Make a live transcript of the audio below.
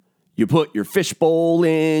You put your fishbowl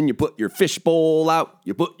in, you put your fishbowl out,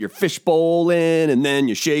 you put your fishbowl in, and then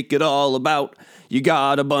you shake it all about. You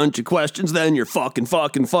got a bunch of questions, then you're fucking.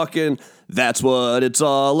 That's what it's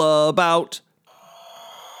all about.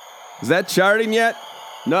 Is that charting yet?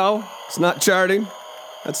 No, it's not charting.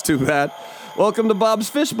 That's too bad. Welcome to Bob's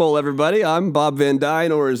Fishbowl, everybody. I'm Bob Van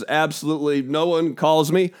Dyne, or as absolutely no one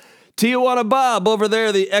calls me, Tijuana Bob, over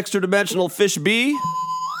there, the extra-dimensional fish bee.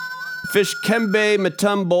 Fish Kembe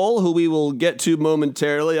Mutombo, who we will get to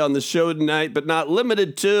momentarily on the show tonight, but not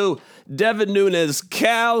limited to Devin Nunes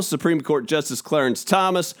Cow, Supreme Court Justice Clarence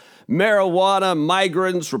Thomas, marijuana,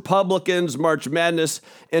 migrants, Republicans, March Madness,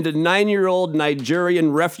 and a 9-year-old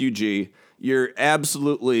Nigerian refugee you're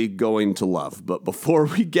absolutely going to love. But before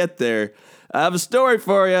we get there, I have a story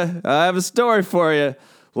for you.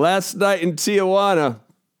 Last night in Tijuana,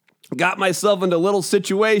 got myself into a little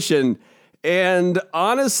situation. And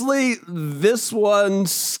honestly, this one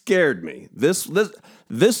scared me. This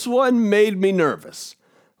one made me nervous.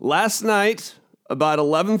 Last night, about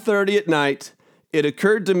 11:30 at night, it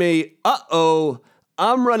occurred to me,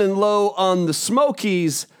 I'm running low on the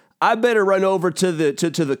Smokies. I better run over to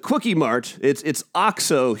the Quickie Mart. It's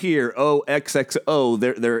OXXO here, OXXO.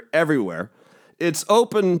 They're everywhere. It's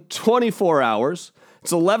open 24 hours.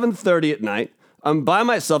 It's 11:30 at night. I'm by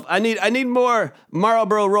myself. I need more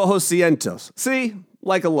Marlboro Rojo Cientos. See?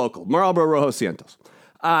 Like a local. Marlboro Rojo Cientos.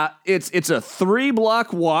 It's a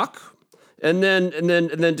 3-block walk, and then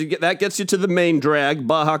that gets you to the main drag,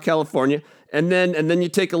 Baja California, and then you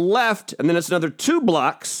take a left, and then it's another 2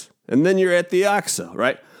 blocks, and then you're at the OXXO,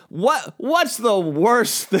 right? What's the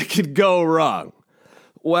worst that could go wrong?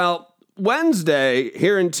 Well, Wednesday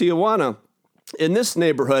here in Tijuana, in this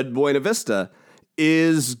neighborhood, Buena Vista,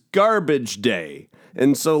 is garbage day.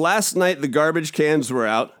 And so last night the garbage cans were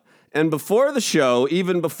out, and before the show,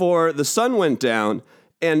 even before the sun went down,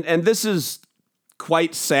 and this is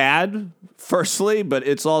quite sad, firstly, but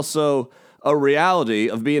it's also a reality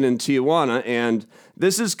of being in Tijuana, and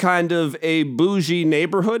this is kind of a bougie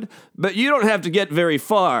neighborhood, but you don't have to get very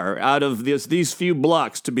far out of these few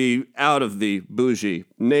blocks to be out of the bougie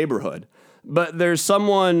neighborhood. But there's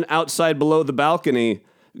someone outside below the balcony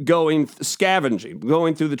scavenging,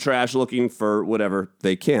 going through the trash, looking for whatever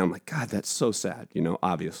they can. I'm like, God, that's so sad,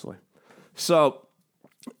 obviously. So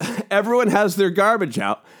everyone has their garbage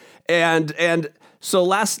out. And so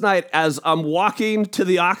last night, as I'm walking to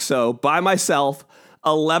the OXXO by myself,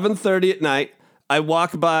 11:30 at night, I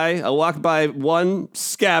walk by one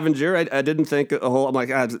scavenger. I didn't think I'm like,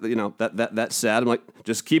 that's sad. I'm like,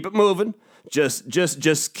 just keep it moving. Just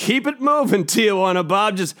keep it moving, Tijuana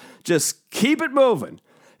Bob. Just keep it moving.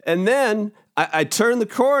 And then I turn the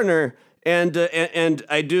corner and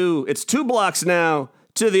I do, it's 2 blocks now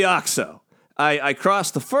to the OXXO. I cross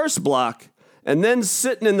the first block, and then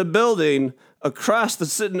sitting in the building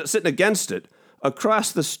sitting against it,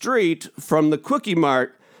 across the street from the Quickie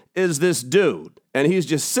Mart is this dude. And he's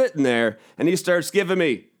just sitting there, and he starts giving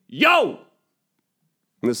me, yo!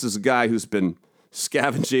 And this is a guy who's been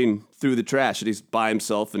scavenging through the trash, and he's by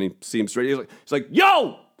himself, and he seems ready. He's like,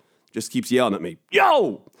 yo! Just keeps yelling at me,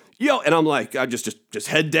 yo! And I'm like, I just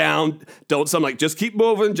head down. So I'm like, just keep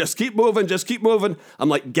moving. I'm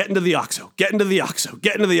like, get into the OXXO.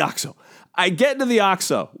 I get into the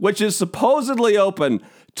OXXO, which is supposedly open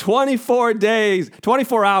 24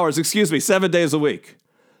 hours, 7 days a week.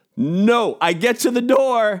 No, I get to the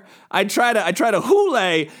door. I try to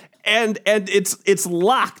hule, and it's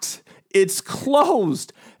locked. It's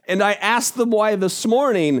closed. And I asked them why this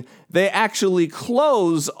morning. They actually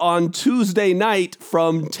close on Tuesday night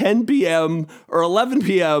from 10 p.m. or 11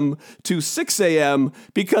 p.m. to 6 a.m.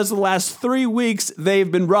 because the last 3 weeks they've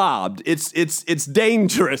been robbed. It's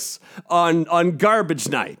dangerous on garbage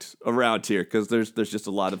night around here because there's just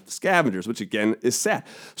a lot of scavengers, which again is sad.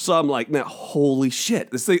 So I'm like, now holy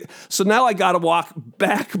shit, this thing. So now I gotta walk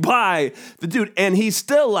back by the dude, and he's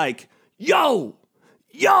still like, yo,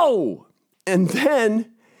 and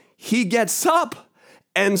then he gets up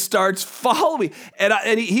and starts following.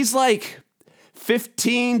 And he's like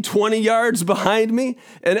 15, 20 yards behind me.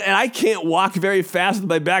 And I can't walk very fast with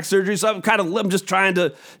my back surgery. So I'm just trying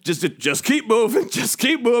to just keep moving.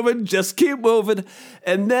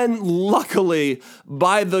 And then luckily,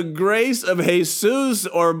 by the grace of Jesus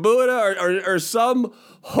or Buddha or some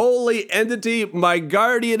holy entity, my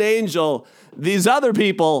guardian angel, these other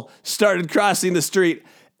people started crossing the street.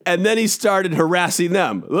 And then he started harassing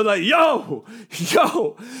them. They're like, yo.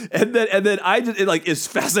 And then I did it like as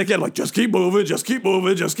fast as I can, like, just keep moving.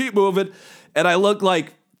 And I looked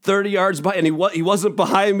like 30 yards behind, and he wasn't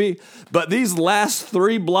behind me. But these last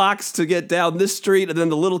 3 blocks to get down this street, and then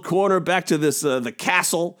the little corner back to this the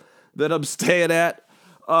castle, that I'm staying at.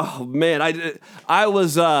 Oh man, I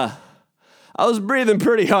was breathing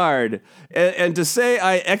pretty hard, and to say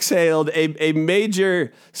I exhaled a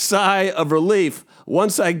major sigh of relief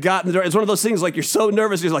once I got in the door. It's one of those things like you're so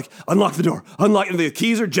nervous, you're like, unlock the door, unlock, and the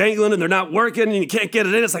keys are jangling and they're not working and you can't get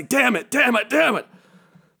it in. It's like, damn it.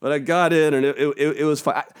 But I got in and it was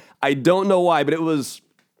fine. I don't know why, but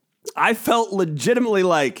I felt legitimately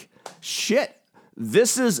like, shit,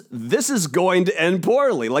 this is going to end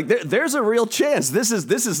poorly. Like there's a real chance this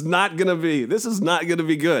is not gonna be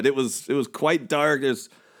good. It was quite dark. There's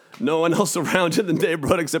no one else around in the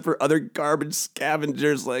neighborhood except for other garbage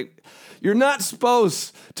scavengers. Like, you're not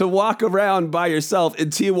supposed to walk around by yourself in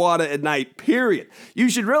Tijuana at night, period. You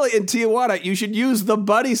should really, in Tijuana, you should use the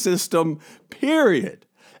buddy system, period.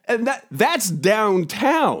 And that's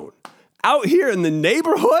downtown. Out here in the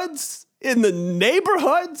neighborhoods, walking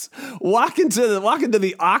to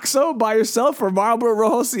the OXXO by yourself for Marlboro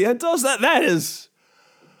Rojo Cientos, that is,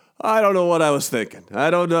 I don't know what I was thinking.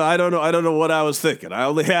 I don't know what I was thinking. I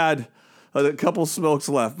only had a couple smokes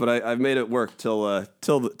left, but I made it work till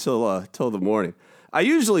the morning. I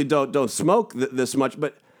usually don't smoke this much,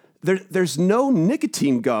 but there's no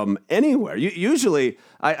nicotine gum anywhere. Usually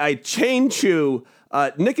I chain chew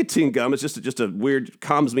nicotine gum. It's just a weird,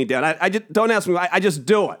 calms me down. I just, don't ask me why. I just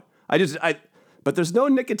do it. But there's no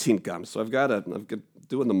nicotine gum, so I've got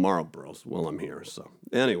doing the Marlboros while I'm here. So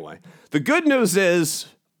anyway, the good news is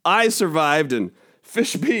I survived, and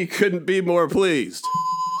Fish B couldn't be more pleased.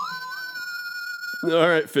 All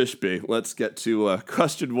right, Fish B, let's get to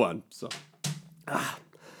question one. So,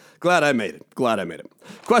 glad I made it.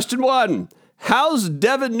 Question one. How's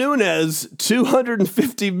Devin Nunes'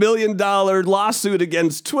 $250 million lawsuit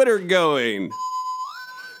against Twitter going?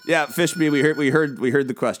 Yeah, Fish B, we heard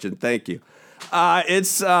the question. Thank you.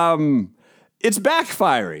 It's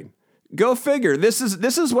backfiring. Go figure. This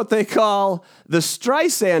is what they call the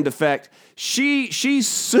Streisand effect. She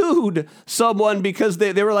sued someone because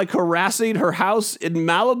they were like harassing her house in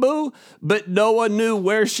Malibu, but no one knew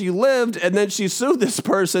where she lived, and then she sued this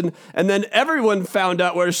person, and then everyone found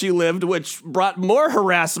out where she lived, which brought more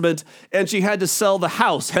harassment, and she had to sell the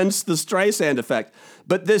house, hence the Streisand effect.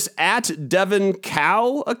 But this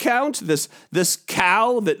 @DevinCow account, this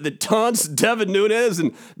cow that taunts Devin Nunes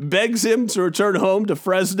and begs him to return home to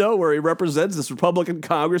Fresno, where he represents this Republican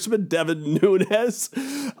congressman, Devin Nunes,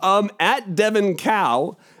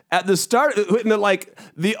 @DevinCow, at the start,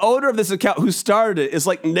 the owner of this account who started it is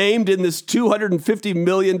like named in this $250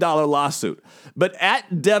 million lawsuit. But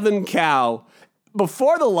 @DevinCow,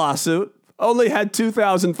 before the lawsuit, only had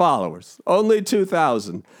 2,000 followers. Only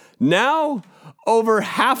 2,000. Now, over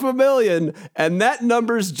 500,000, and that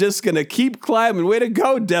number's just gonna keep climbing. Way to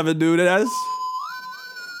go, Devin Nunes.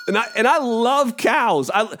 And I love cows.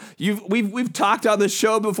 We've talked on the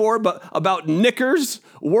show before about Knickers,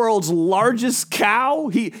 world's largest cow.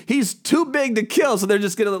 He's too big to kill, so they're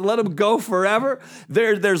just gonna let him go forever.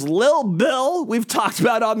 There's Lil Bill, we've talked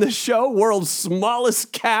about on the show, world's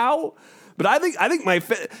smallest cow. But I think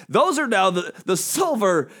those are now the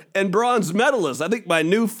silver and bronze medalists. I think my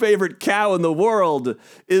new favorite cow in the world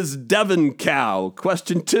is DevinCow.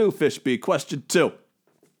 Question two, Fish B. Question two.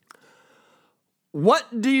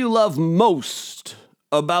 What do you love most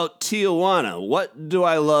about Tijuana? What do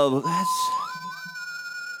I love?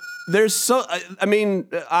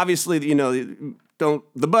 Obviously, don't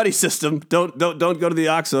the buddy system. Don't go to the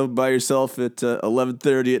OXXO by yourself at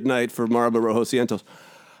 11:30 at night for Marlboro Rojo Cientos.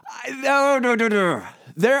 No.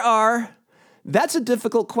 That's a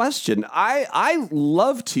difficult question. I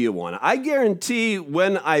love Tijuana. I guarantee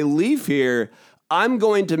when I leave here, I'm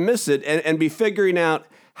going to miss it and be figuring out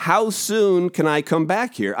how soon can I come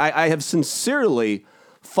back here. I have sincerely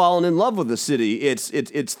fallen in love with the city. It's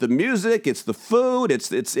the music, it's the food, it's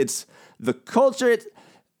the culture.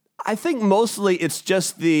 I think mostly it's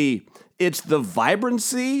just the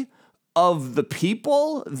vibrancy of the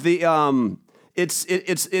people. It's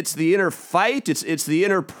the inner fight. It's the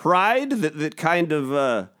inner pride that kind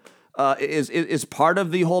of is part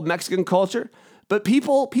of the whole Mexican culture. But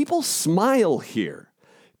people smile here.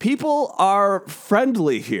 People are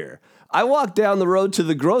friendly here. I walk down the road to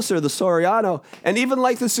the grocer, the Soriano, and even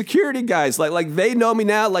like the security guys, like they know me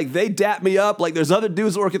now, like they dap me up. Like there's other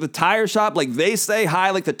dudes that work at the tire shop, like they say hi,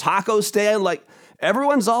 like the taco stand, like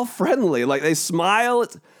everyone's all friendly, like they smile.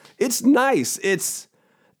 It's nice. It's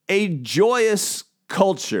a joyous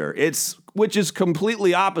culture. Which is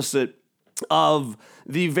completely opposite of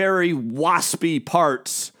the very waspy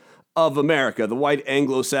parts of America, the white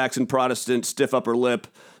Anglo-Saxon Protestant stiff upper lip,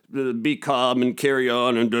 be calm and carry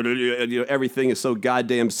on, and everything is so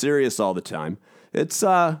goddamn serious all the time. It's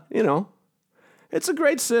It's a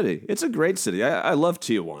great city. It's a great city. I love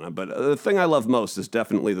Tijuana, but the thing I love most is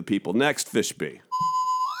definitely the people. Next, Fish B.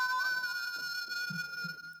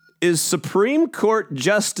 Is Supreme Court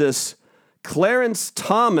Justice Clarence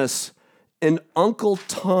Thomas an Uncle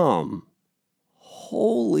Tom?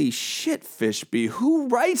 Holy shit, Fish B. Who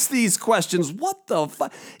writes these questions? What the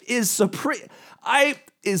fuck?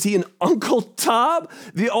 Is he an Uncle Tom?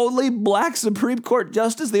 The only black Supreme Court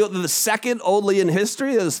justice? The second only in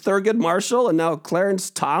history? Is Thurgood Marshall and now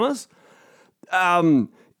Clarence Thomas? Even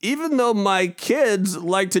though my kids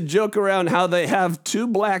like to joke around how they have two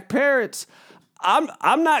black parents,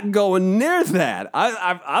 I'm not going near that.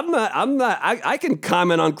 I can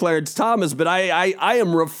comment on Clarence Thomas, but I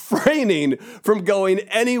am refraining from going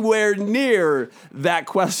anywhere near that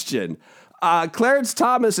question. Clarence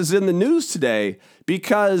Thomas is in the news today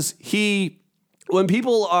because when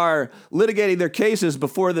people are litigating their cases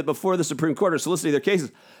before the Supreme Court or soliciting their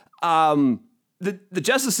cases, the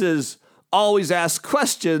justices always ask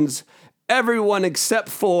questions, everyone except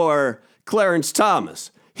for Clarence Thomas.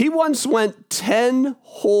 He once went 10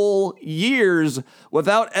 whole years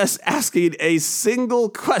without us asking a single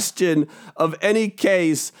question of any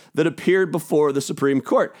case that appeared before the Supreme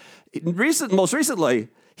Court. Most recently,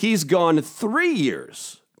 he's gone 3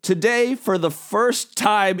 years. Today, for the first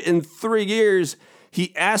time in 3 years,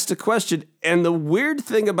 he asked a question. And the weird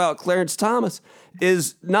thing about Clarence Thomas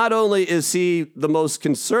is not only is he the most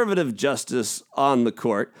conservative justice on the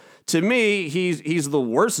court, to me, he's the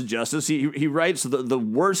worst justice. He writes the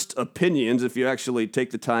worst opinions if you actually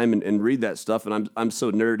take the time and read that stuff. And I'm so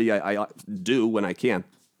nerdy, I do when I can.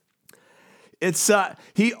 It's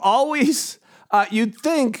he always you'd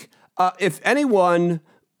think if anyone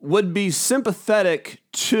would be sympathetic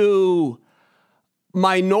to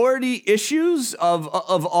minority issues of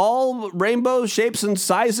all rainbow shapes and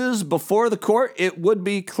sizes before the court, it would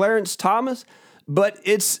be Clarence Thomas. But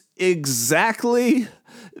it's exactly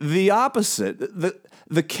the opposite.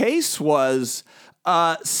 The case was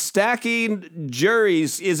stacking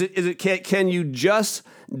juries. Can you just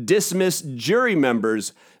dismiss jury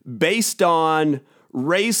members based on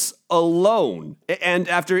race alone? And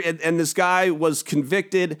this guy was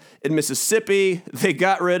convicted in Mississippi. They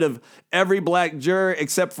got rid of every black juror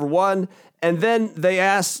except for one. And then they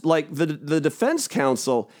asked, like, the defense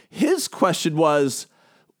counsel, his question was,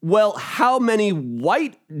 well, how many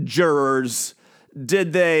white jurors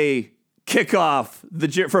did they kick off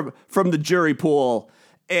from the jury pool?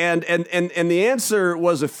 And the answer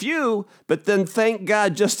was a few, but then thank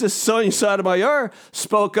God Justice Sonia Sotomayor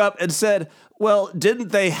spoke up and said, well, didn't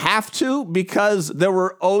they have to because there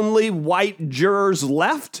were only white jurors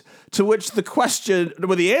left? To which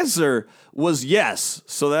the answer was yes.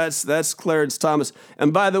 So that's Clarence Thomas.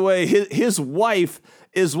 And by the way, his wife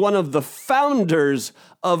is one of the founders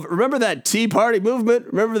of, remember that Tea Party movement?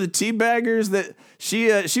 Remember the tea baggers? That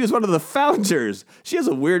she was one of the founders. She has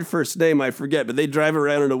a weird first name, I forget, but they drive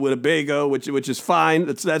around in a Winnebago, which is fine.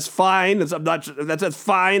 That's fine. That's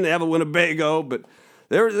fine. They have a Winnebago, but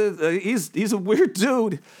he's a weird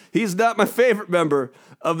dude. He's not my favorite member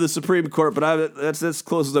of the Supreme Court, but that's as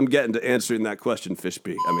close as I'm getting to answering that question, Fish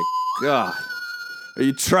B. I mean, God. Are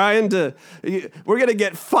you trying to... We're going to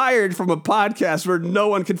get fired from a podcast where no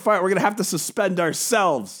one can fire. We're going to have to suspend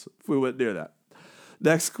ourselves if we went near that.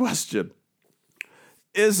 Next question.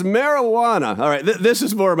 Is marijuana... All right, this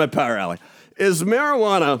is more of my power alley. Is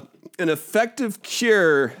marijuana an effective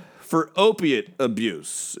cure for opiate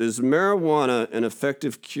abuse? Is marijuana an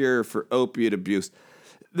effective cure for opiate abuse?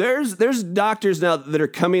 There's doctors now that are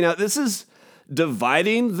coming out. This is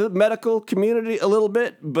dividing the medical community a little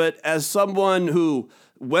bit, but as someone who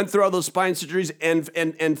went through all those spine surgeries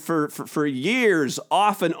and for years,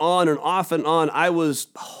 off and on, I was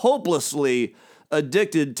hopelessly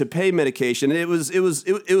addicted to pain medication. And it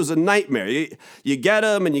was a nightmare. You get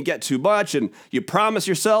them and you get too much and you promise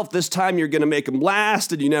yourself this time you're going to make them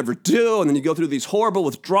last and you never do. And then you go through these horrible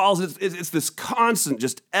withdrawals. It's this constant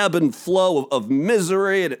just ebb and flow of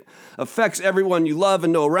misery, and it affects everyone you love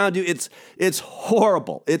and know around you. It's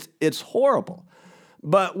horrible. It's horrible.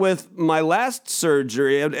 But with my last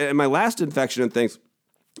surgery and my last infection and things,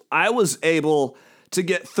 I was able to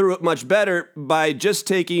get through it much better by just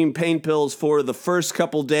taking pain pills for the first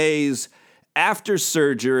couple days after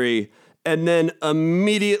surgery and then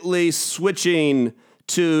immediately switching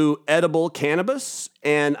to edible cannabis.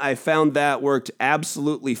 And I found that worked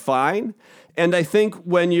absolutely fine. And I think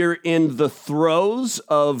when you're in the throes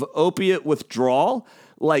of opiate withdrawal,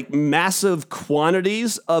 like massive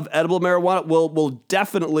quantities of edible marijuana will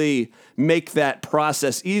definitely make that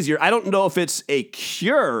process easier. I don't know if it's a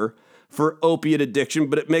cure for opiate addiction,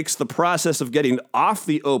 but it makes the process of getting off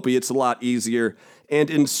the opiates a lot easier.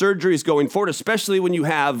 And in surgeries going forward, especially when you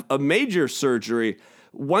have a major surgery,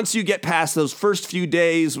 once you get past those first few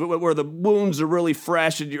days where the wounds are really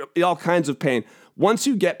fresh and you're in all kinds of pain, once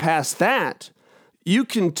you get past that, you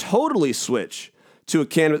can totally switch to a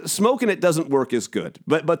cannabis. Smoking it doesn't work as good,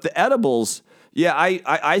 but the edibles, yeah,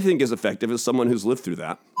 I think is effective as someone who's lived through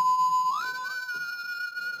that.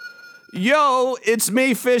 Yo, it's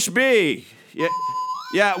me, Fish B.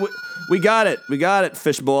 Yeah, we got it. We got it,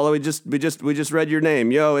 Fishbowl. We just read your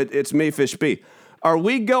name. Yo, it's me, Fish B. Are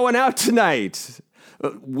we going out tonight?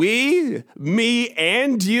 We, me,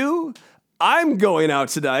 and you? I'm going out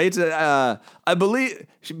tonight. I believe,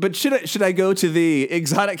 but should I go to the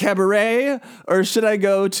Exotic Cabaret or should I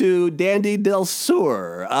go to Dandy Del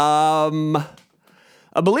Sur?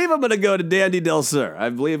 I believe I'm going to go to Dandy Del Sur. I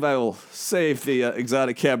believe I will save the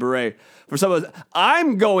Exotic Cabaret for someone.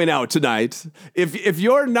 I'm going out tonight. If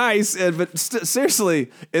you're nice, but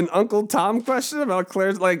seriously, an Uncle Tom question about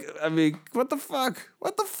Claire's, like, I mean, what the fuck?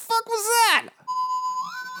 What the fuck was that?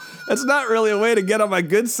 That's not really a way to get on my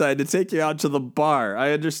good side, to take you out to the bar.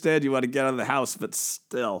 I understand you want to get out of the house, but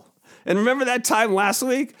still. And remember that time last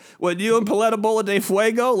week when you and Paleta Bola de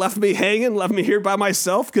Fuego left me hanging, left me here by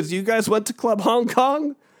myself because you guys went to Club Hong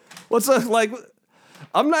Kong?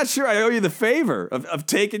 I'm not sure I owe you the favor of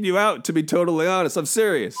taking you out, to be totally honest. I'm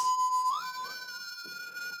serious.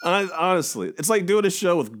 Honestly, it's like doing a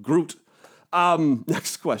show with Groot.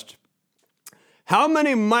 Next question. How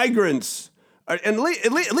many migrants... And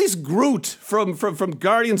at least Groot from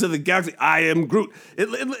Guardians of the Galaxy, I am Groot. At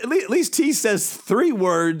least he says 3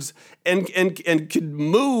 words and can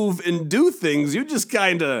move and do things. You're just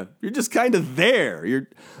kind of there. You're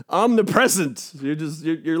omnipresent.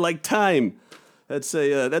 You're like time. That's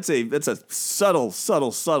a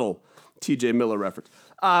subtle T.J. Miller reference.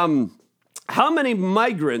 How many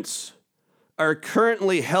migrants are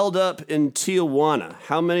currently held up in Tijuana?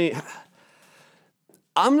 How many?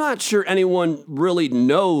 I'm not sure anyone really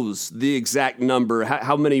knows the exact number,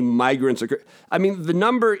 how many migrants are. I mean, the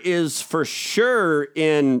number is for sure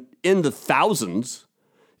in the thousands.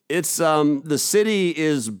 It's the city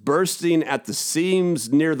is bursting at the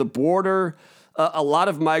seams near the border. A lot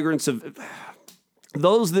of migrants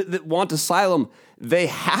those that want asylum, they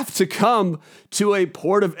have to come to a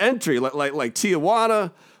port of entry, like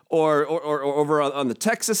Tijuana or over on the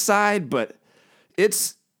Texas side, but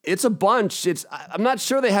it's a bunch. I'm not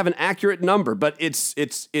sure they have an accurate number, but it's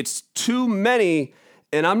too many,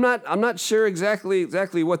 and I'm not sure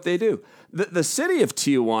exactly what they do. The city of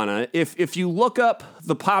Tijuana, if you look up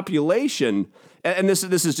the population, and this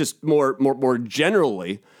is just more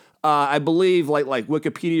generally, I believe like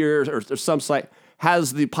Wikipedia or some site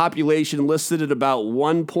has the population listed at about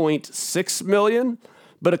 1.6 million.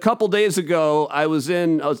 But a couple days ago, I was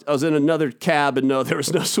in another cab, and no, there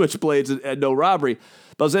was no switchblades and no robbery.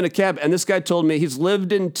 But I was in a cab, and this guy told me he's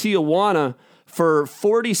lived in Tijuana for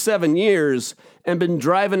 47 years and been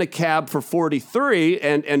driving a cab for 43,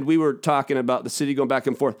 and we were talking about the city going back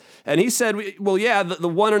and forth. And he said, well, yeah, the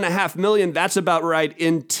 1.5 million, that's about right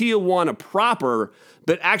in Tijuana proper.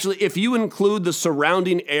 But actually, if you include the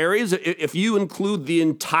surrounding areas, if you include the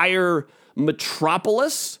entire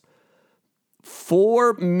metropolis,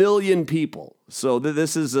 4 million people. So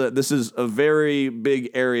this is a very big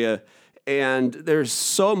area, and there's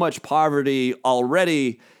so much poverty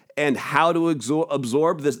already. And how to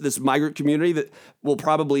absorb this migrant community that will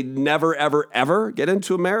probably never, ever, ever get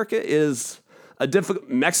into America is a difficult.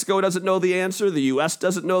 Mexico doesn't know the answer. The U.S.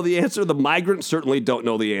 doesn't know the answer. The migrants certainly don't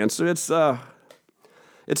know the answer. It's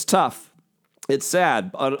tough. It's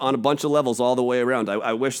sad on a bunch of levels all the way around.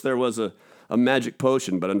 I wish there was a magic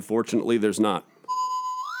potion, but unfortunately there's not.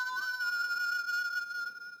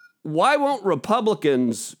 Why won't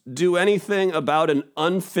Republicans do anything about an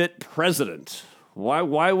unfit president?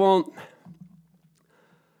 Why won't?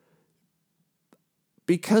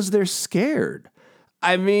 Because they're scared.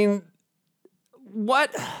 I mean,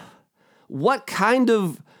 what kind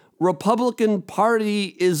of Republican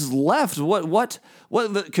Party is left? What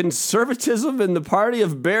the conservatism in the party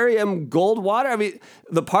of Barry M. Goldwater? I mean,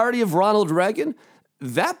 the party of Ronald Reagan?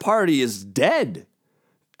 That party is dead.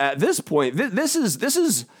 At this point, this is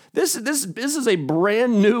a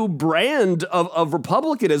brand new brand of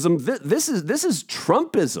republicanism. This is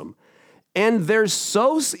Trumpism, and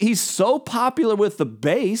he's so popular with the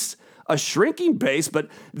base. a shrinking base, but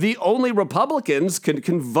the only Republicans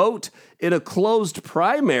can vote in a closed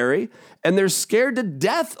primary, and they're scared to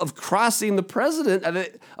death of crossing the president.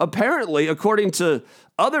 And apparently, according to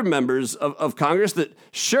other members of Congress, that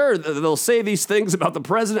sure, they'll say these things about the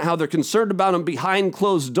president, how they're concerned about him behind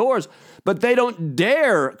closed doors, but they don't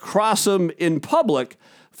dare cross him in public,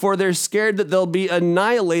 for they're scared that they'll be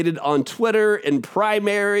annihilated on Twitter and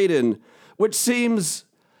primaried, and which seems,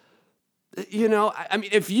 I mean,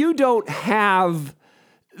 if you don't have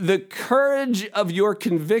the courage of your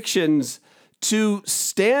convictions to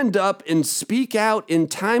stand up and speak out in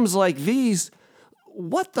times like these,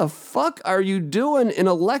 what the fuck are you doing in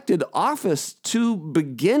elected office to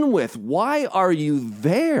begin with? Why are you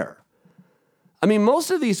there? I mean, most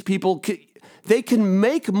of these people, they can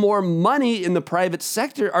make more money in the private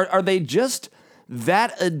sector. Are they just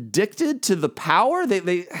that addicted to the power?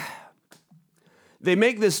 They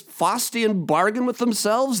make this Faustian bargain with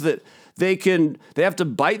themselves that they have to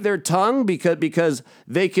bite their tongue because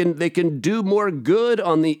they can do more good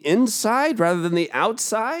on the inside rather than the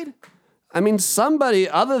outside. I mean, somebody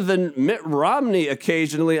other than Mitt Romney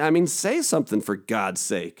occasionally, say something for God's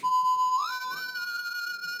sake.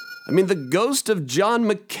 I mean, the ghost of John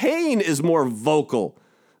McCain is more vocal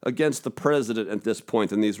against the president at this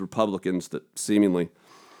point than these Republicans that seemingly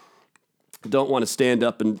don't want to stand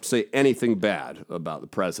up and say anything bad about the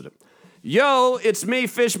president. Yo, it's me,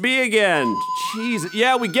 Fish B again. Jeez,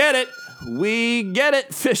 yeah, we get it. We get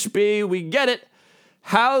it, Fish B, we get it.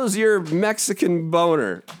 How's your Mexican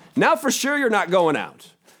boner? Now for sure you're not going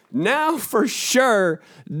out. Now for sure,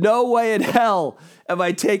 no way in hell am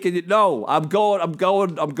I taking it. No, I'm going to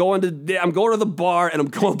the bar and I'm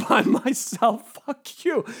going by myself. Fuck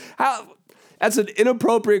you. That's an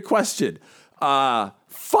inappropriate question.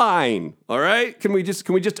 Fine. All right. Can we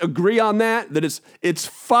just agree on that? That it's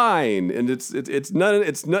fine and it's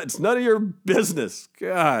none of your business.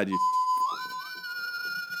 God, you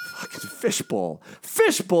fucking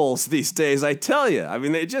fishbowls these days. I tell you. I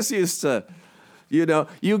mean, they just used to,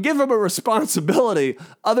 you give them a responsibility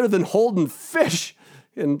other than holding fish,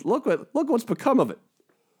 and look what's become of it.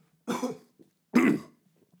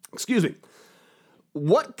 Excuse me.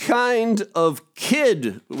 What kind of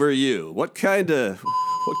kid were you? What kind of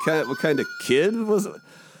kid was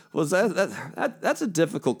that? That's a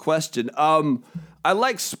difficult question. I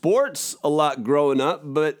like sports a lot growing up,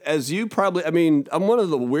 but as you probably, I'm one of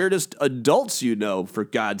the weirdest adults for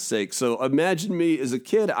God's sake. So imagine me as a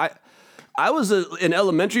kid. I was in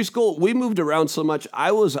elementary school. We moved around so much.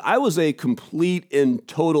 I was a complete and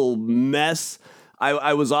total mess.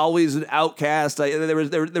 I was always an outcast.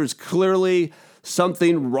 There was clearly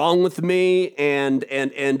something wrong with me,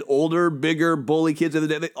 and older, bigger, bully kids of the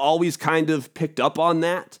day, they always kind of picked up on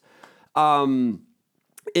that.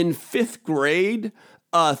 In fifth grade,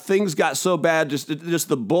 things got so bad, just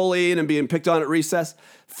the bullying and being picked on at recess.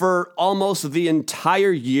 For almost the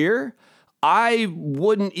entire year, I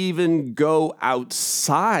wouldn't even go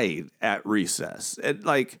outside at recess. And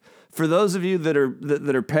for those of you that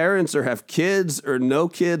are parents or have kids or no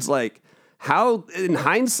kids, how, in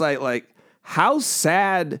hindsight, how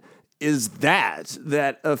sad is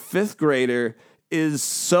that a fifth grader is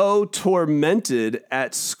so tormented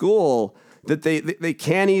at school that they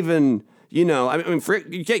can't even, you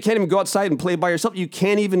can't even go outside and play by yourself. You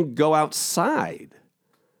can't even go outside.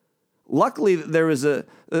 Luckily, there was a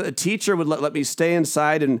teacher would let me stay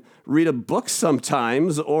inside and read a book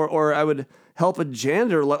sometimes, or I would help a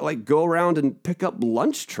janitor go around and pick up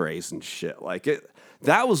lunch trays and shit.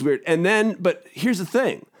 That was weird. And then, but here's the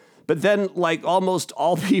thing. But then, almost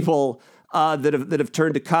all people that have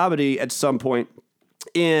turned to comedy at some point,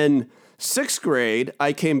 in sixth grade,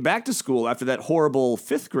 I came back to school after that horrible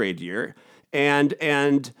fifth grade year, and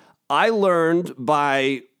I learned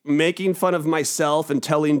by making fun of myself and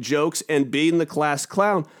telling jokes and being the class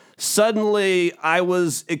clown. Suddenly, I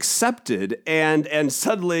was accepted, and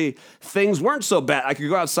suddenly things weren't so bad. I could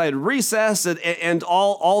go outside at recess, and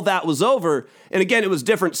all that was over. And again, it was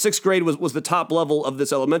different. Sixth grade was the top level of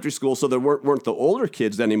this elementary school, so there weren't the older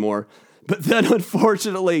kids anymore. But then,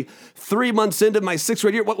 unfortunately, 3 months into my sixth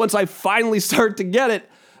grade year, once I finally start to get it,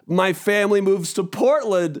 my family moves to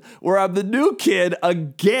Portland, where I'm the new kid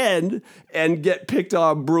again, and get picked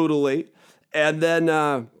on brutally. And then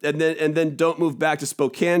don't move back to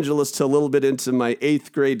Spokangelis till a little bit into my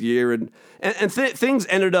eighth grade year, and things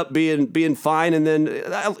ended up being fine. And then,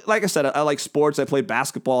 like I said, I like sports. I played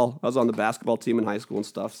basketball. I was on the basketball team in high school and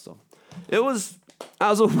stuff. So I was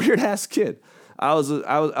a weird ass kid. I'm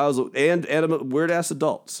a weird ass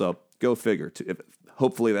adult. So go figure.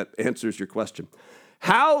 Hopefully that answers your question.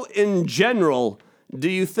 How in general do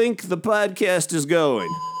you think the podcast is going?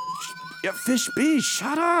 Yeah, Fish B,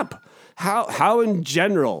 shut up. How in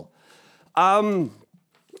general?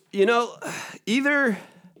 You know, either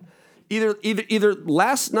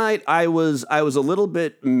last night I was a little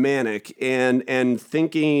bit manic and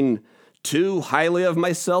thinking too highly of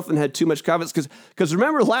myself and had too much confidence because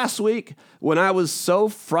remember last week when I was so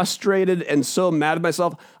frustrated and so mad at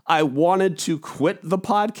myself, I wanted to quit the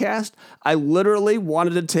podcast. I literally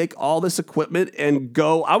wanted to take all this equipment and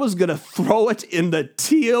go. I was gonna throw it in the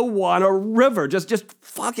Tijuana River. Just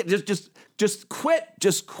fuck it. Just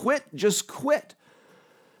quit.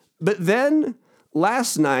 But then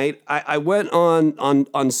last night I went on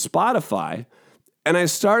Spotify and I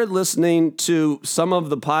started listening to some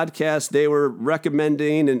of the podcasts they were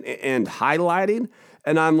recommending and highlighting.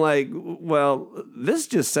 And I'm like, well, this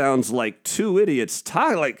just sounds like two idiots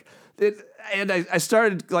talking. And I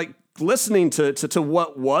started like listening to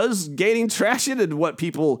what was gaining traction and what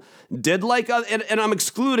people did like. And I'm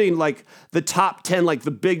excluding like the top 10, like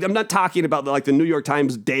the big, I'm not talking about like the New York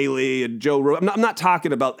Times Daily and Joe Rogan. I'm not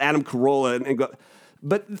talking about Adam Carolla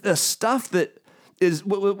but the stuff that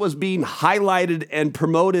was being highlighted and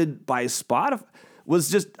promoted by Spotify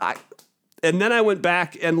was just, and then I went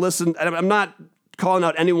back and listened, and I'm not calling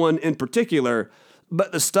out anyone in particular,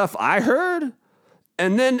 but the stuff I heard,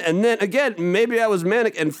 and then again, maybe I was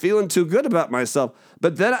manic and feeling too good about myself,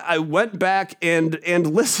 but then I went back and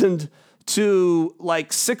listened to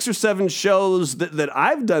like 6 or 7 shows that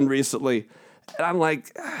I've done recently, and I'm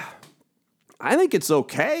like, I think it's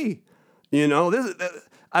okay. You know,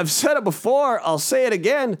 I've said it before, I'll say it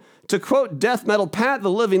again. To quote Death Metal Pat, the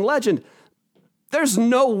living legend, there's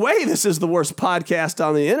no way this is the worst podcast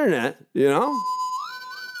on the internet, you know?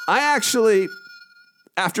 I actually,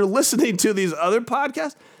 after listening to these other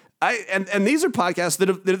podcasts, and these are podcasts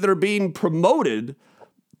that are being promoted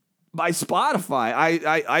by Spotify,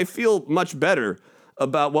 I feel much better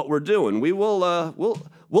about what we're doing.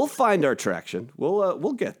 We'll find our traction.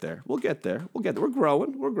 We'll get there. We'll get there. We're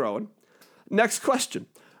growing. Next question.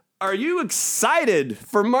 Are you excited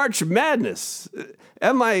for March Madness?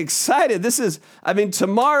 Am I excited?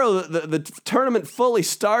 Tomorrow the tournament fully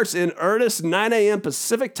starts in earnest, 9 a.m.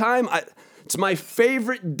 Pacific time. It's my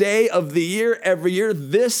favorite day of the year every year.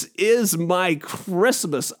 This is my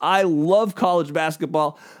Christmas. I love college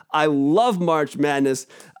basketball. I love March Madness.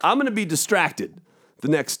 I'm going to be distracted the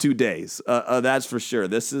next 2 days. That's for sure.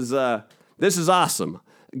 This is awesome.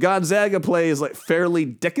 Gonzaga plays like Fairleigh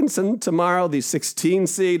Dickinson tomorrow, the 16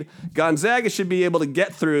 seed. Gonzaga should be able to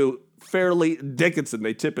get through Fairleigh Dickinson.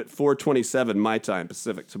 They tip at 4:27 my time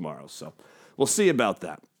Pacific tomorrow, so we'll see about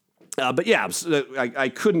that. But yeah, I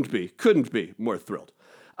couldn't be more thrilled.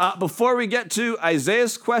 Before we get to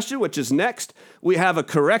Isaiah's question, which is next, we have a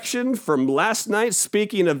correction from last night.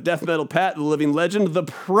 Speaking of Death Metal Pat, the living legend, the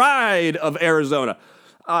pride of Arizona.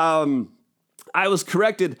 I was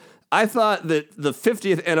corrected. I thought that the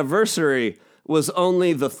 50th anniversary was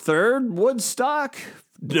only the third Woodstock.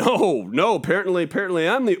 No, apparently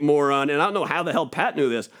I'm the moron, and I don't know how the hell Pat knew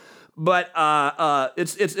this, but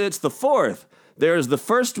it's the fourth. There's the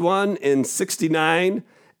first one in 69,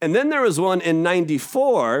 and then there was one in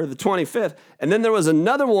 94, the 25th, and then there was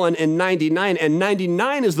another one in 99, and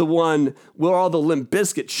 99 is the one where all the Limp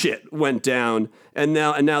Bizkit shit went down, and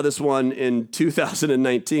now this one in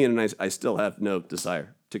 2019, and I still have no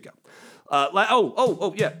desire to go.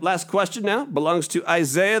 Yeah. Last question now belongs to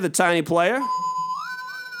Isaiah, the tiny player.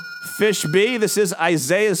 Fish B, this is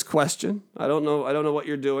Isaiah's question. I don't know what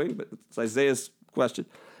you're doing, but it's Isaiah's question.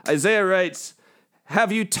 Isaiah writes,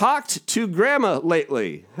 "Have you talked to Grandma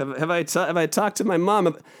lately? Have I talked to my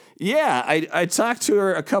mom?" Yeah, I talked to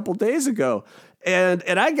her a couple days ago, and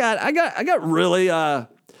I got really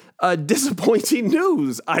disappointing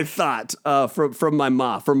news. I thought from my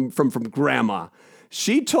mom, from Grandma.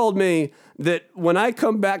 She told me that when I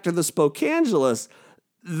come back to the Spokangeles,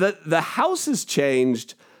 the house has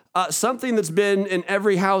changed. Something that's been in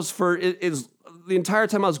every house for is the entire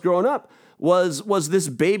time I was growing up was this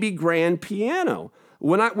baby grand piano.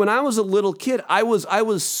 When I was a little kid, I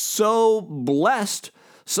was so blessed.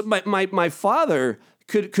 So my father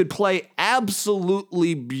could play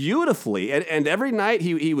absolutely beautifully, and every night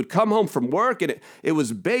he would come home from work, and it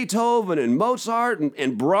was Beethoven and Mozart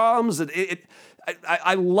and Brahms, and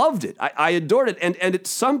I loved it. I adored it. And at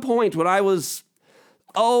some point when I was,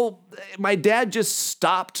 my dad just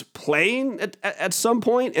stopped playing at some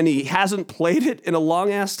point, and he hasn't played it in a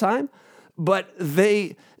long ass time. But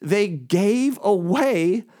they gave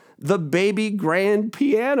away the baby grand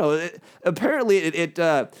piano. Apparently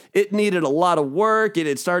it needed a lot of work.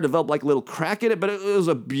 It started to develop like a little crack in it, but it was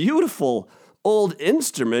a beautiful old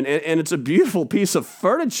instrument, and it's a beautiful piece of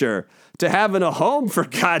furniture to have in a home, for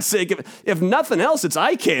God's sake. If nothing else, it's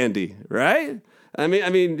eye candy, right? I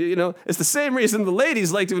mean, you know, it's the same reason the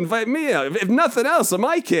ladies like to invite me out. If nothing else, I'm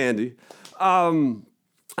eye candy. I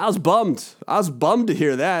was bummed. I was bummed to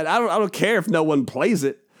hear that. I don't care if no one plays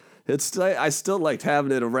it. I still liked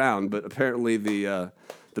having it around, but apparently the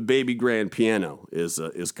baby grand piano is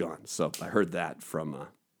gone. So I heard that from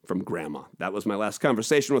Grandma. That was my last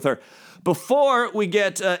conversation with her. Before we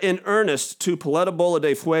get in earnest to Paleta Bola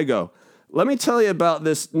de Fuego, let me tell you about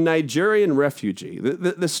this Nigerian refugee.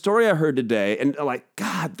 The story I heard today, and I'm like,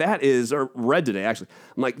 God, or read today actually.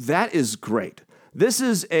 I'm like, that is great. This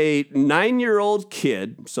is a 9-year-old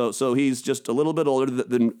kid, so he's just a little bit older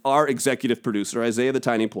than our executive producer, Isaiah the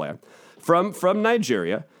Tiny Player, from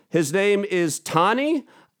Nigeria. His name is Tani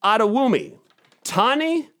Adewumi.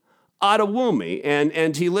 Tani Adewumi,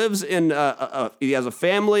 and he lives in, he has a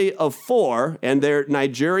family of 4, and they're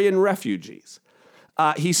Nigerian refugees.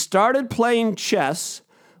 He started playing chess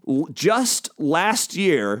just last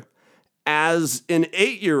year as an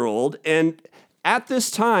 8-year-old, and at this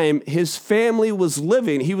time, his family was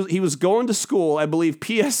living. He was going to school, I believe,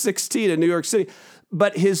 PS16 in New York City,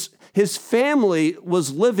 but his family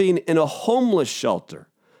was living in a homeless shelter,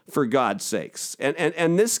 for God's sakes.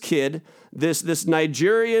 And this kid, this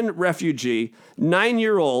Nigerian refugee,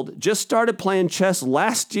 9-year-old, just started playing chess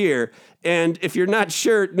last year. And if you're not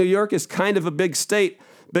sure, New York is kind of a big state,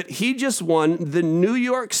 but he just won the New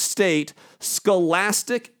York State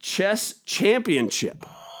Scholastic Chess Championship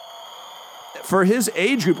for his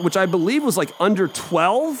age group, which I believe was like under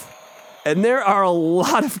 12. And there are a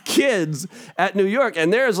lot of kids at New York,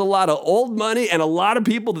 and there's a lot of old money and a lot of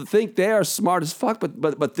people that think they are smart as fuck.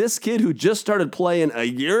 But this kid who just started playing a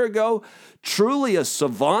year ago, truly a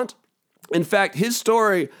savant. In fact, his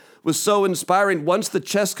story was so inspiring. Once the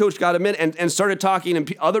chess coach got him in and started talking,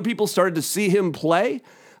 and other people started to see him play,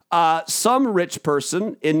 some rich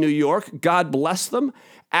person in New York, God bless them,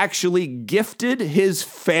 actually gifted his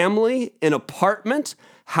family an apartment.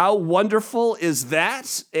 How wonderful is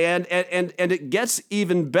that? And it gets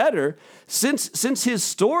even better. Since his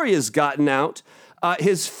story has gotten out,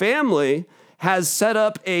 his family has set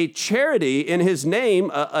up a charity in his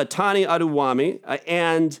name, Tani Adewumi,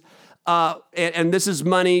 and this is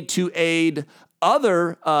money to aid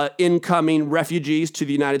other incoming refugees to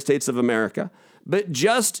the United States of America. But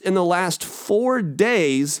just in the last 4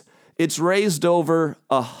 days, it's raised over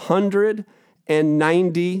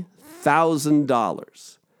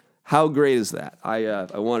 $190,000. How great is that? I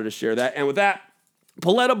wanted to share that. And with that,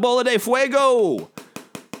 Paleta Bola de Fuego,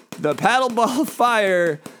 the paddleball of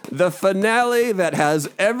fire, the finale that has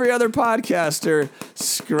every other podcaster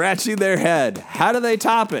scratching their head. How do they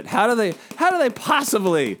top it? How do they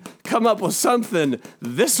possibly come up with something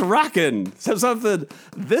this rockin', something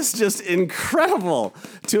this just incredible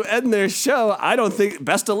to end their show? I don't think.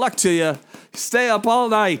 Best of luck to you. Stay up all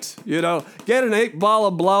night, get an 8-ball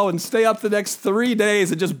of blow and stay up the next 3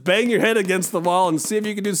 days and just bang your head against the wall and see if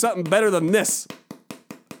you can do something better than this.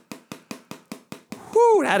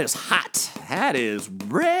 Whew, that is hot. That is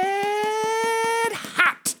red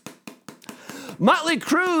hot. Motley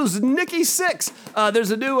Crue's Nikki Sixx.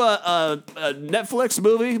 There's a new Netflix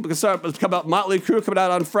movie it's come out. Motley Crue coming out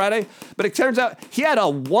on Friday, but it turns out he had a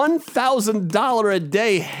 $1,000 a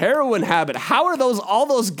day heroin habit. How are all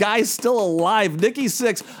those guys still alive? Nikki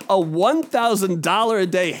Sixx, a $1,000 a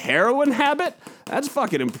day heroin habit? That's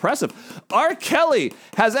fucking impressive. R. Kelly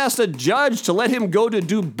has asked a judge to let him go to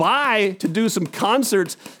Dubai to do some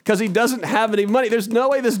concerts because he doesn't have any money. There's no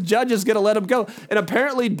way this judge is going to let him go. And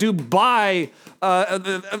apparently Dubai,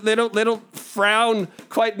 they don't frown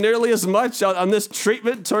quite nearly as much on this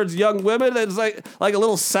treatment towards young women. It's like a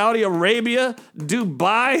little Saudi Arabia,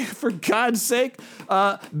 Dubai, for God's sake.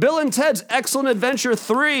 Bill and Ted's Excellent Adventure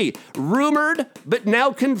 3, rumored but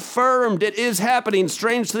now confirmed. It is happening.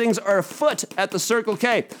 Strange things are afoot at the Circle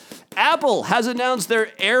K. Apple has announced their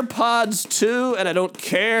AirPods 2, and I don't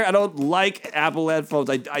care. I don't like Apple headphones.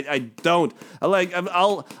 I don't.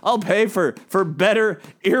 I'll pay for better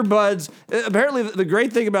earbuds. Apparently, the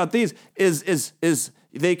great thing about these is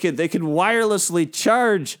they can wirelessly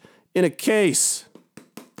charge in a case.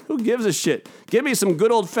 Who gives a shit? Give me some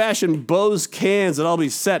good old-fashioned Bose cans and I'll be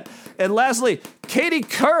set. And lastly, Katie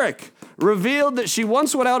Couric revealed that she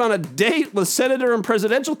once went out on a date with senator and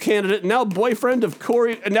presidential candidate, now boyfriend of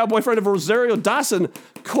Rosario Dawson,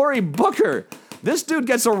 Cory Booker. This dude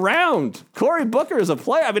gets around. Cory Booker is a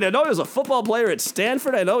player. I mean, I know he was a football player at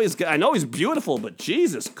Stanford. I know he's beautiful, but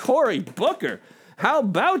Jesus, Cory Booker, how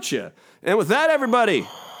about you? And with that, everybody,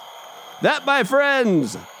 that, my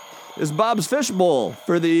friends, is Bob's Fishbowl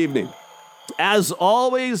for the evening. As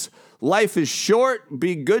always, life is short.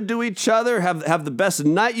 Be good to each other. Have the best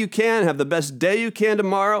night you can. Have the best day you can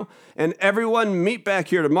tomorrow. And everyone, meet back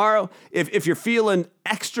here tomorrow. If you're feeling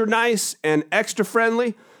extra nice and extra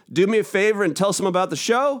friendly, do me a favor and tell someone about the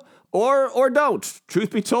show, or don't.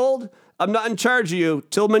 Truth be told, I'm not in charge of you.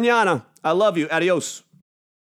 Till mañana. I love you. Adios.